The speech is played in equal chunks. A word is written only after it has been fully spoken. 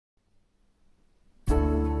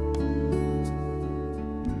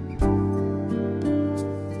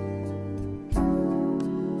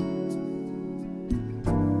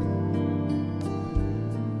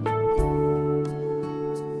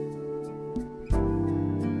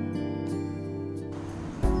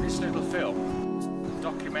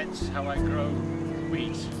documents how I grow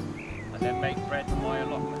wheat and then make bread for my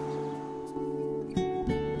allotment.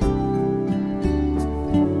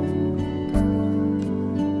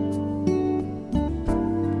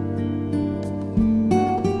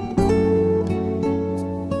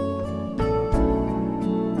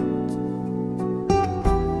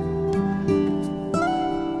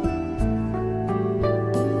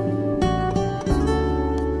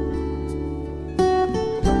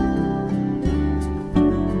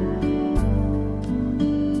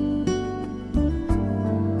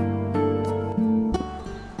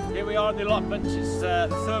 We are in the allotment. It's the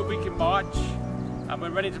third week in March and we're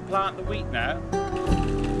ready to plant the wheat now.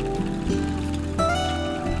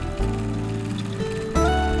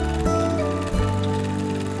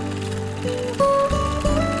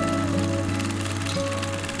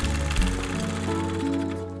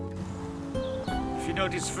 If you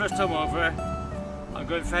notice, first time over I'm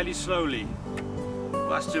going fairly slowly.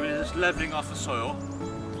 What I'm doing is just levelling off the soil,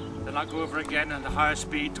 then I go over again at a higher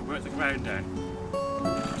speed to work the ground down.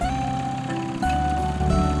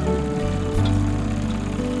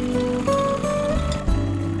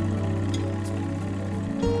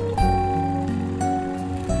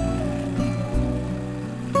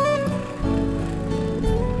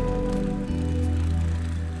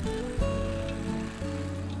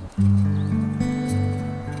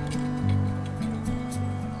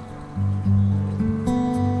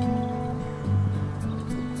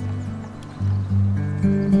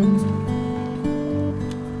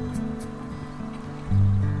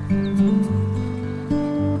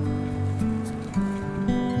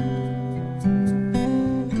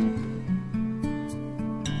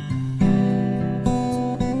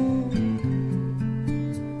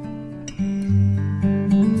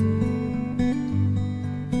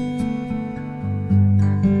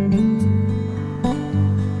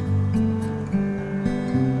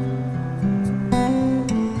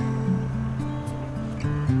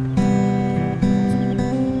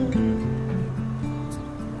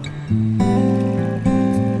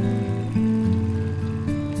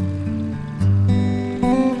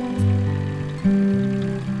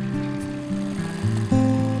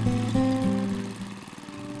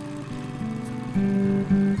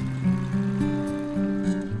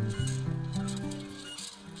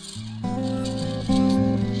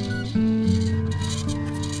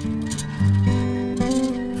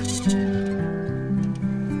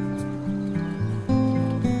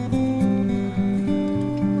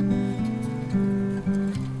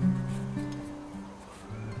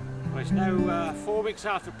 It's now 4 weeks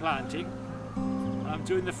after planting. I'm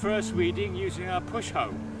doing the first weeding using a push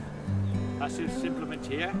hoe. That's this implement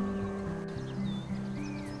here.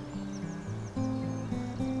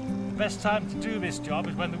 The best time to do this job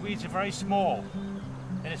is when the weeds are very small,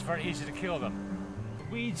 and it's very easy to kill them. The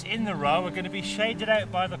weeds in the row are going to be shaded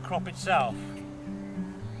out by the crop itself,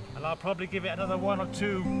 and I'll probably give it another 1 or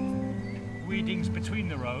 2 weedings between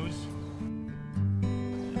the rows,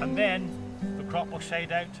 and then the crop will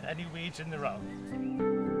shade out any weeds in the row.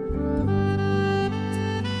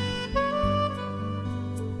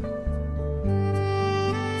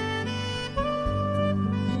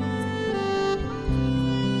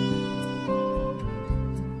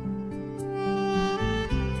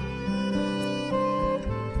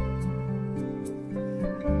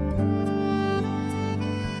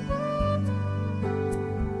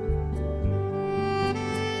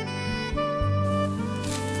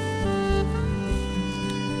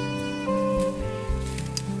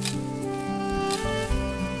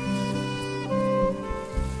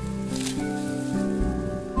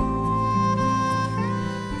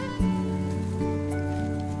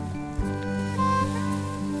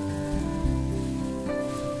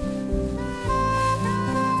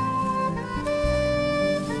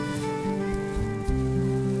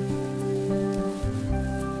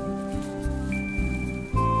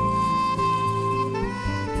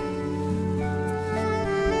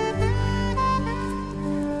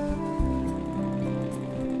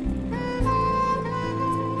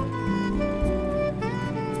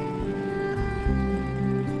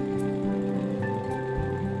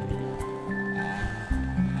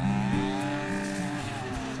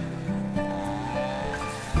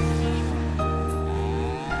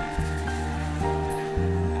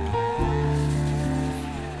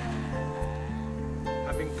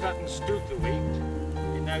 Cut and stoop the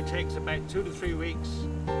wheat, it now takes about 2 to 3 weeks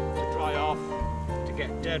to dry off to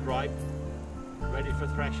get dead ripe, ready for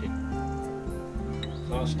threshing.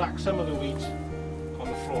 So I'll stack some of the wheat on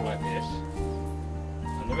the floor like this,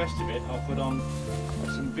 and the rest of it I'll put on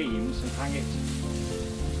some beams and hang it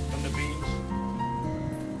from the beams,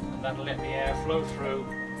 and that'll let the air flow through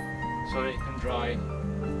so that it can dry,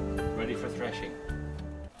 ready for threshing.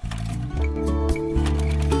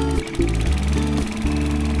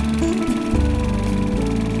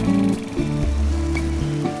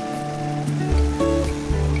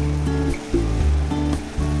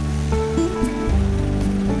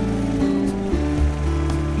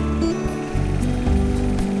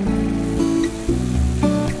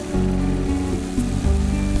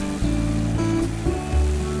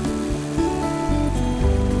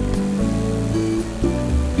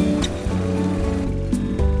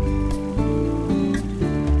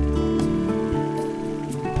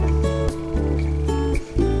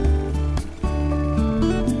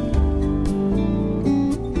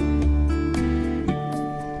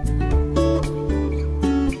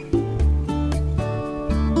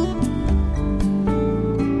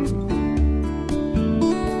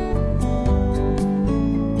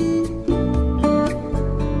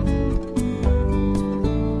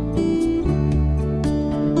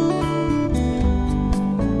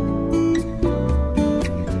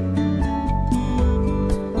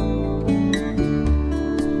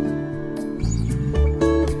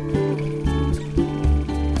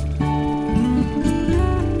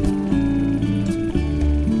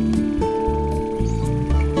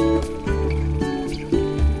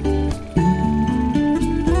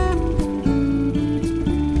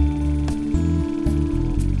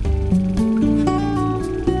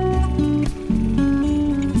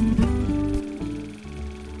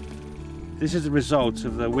 This is the result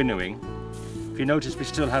of the winnowing. If you notice, we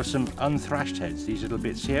still have some unthrashed heads, these little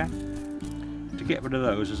bits here. To get rid of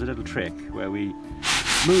those, there's a little trick where we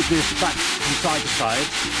move this back from side to side.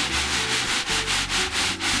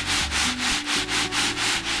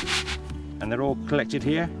 And they're all collected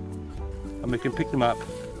here, and we can pick them up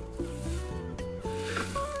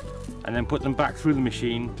and then put them back through the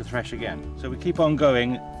machine to thresh again. So we keep on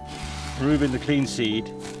going, removing the clean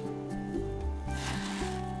seed,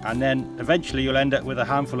 and then eventually you'll end up with a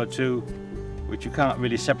handful or two which you can't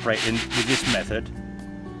really separate with this method,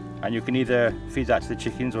 and you can either feed that to the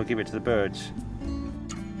chickens or give it to the birds.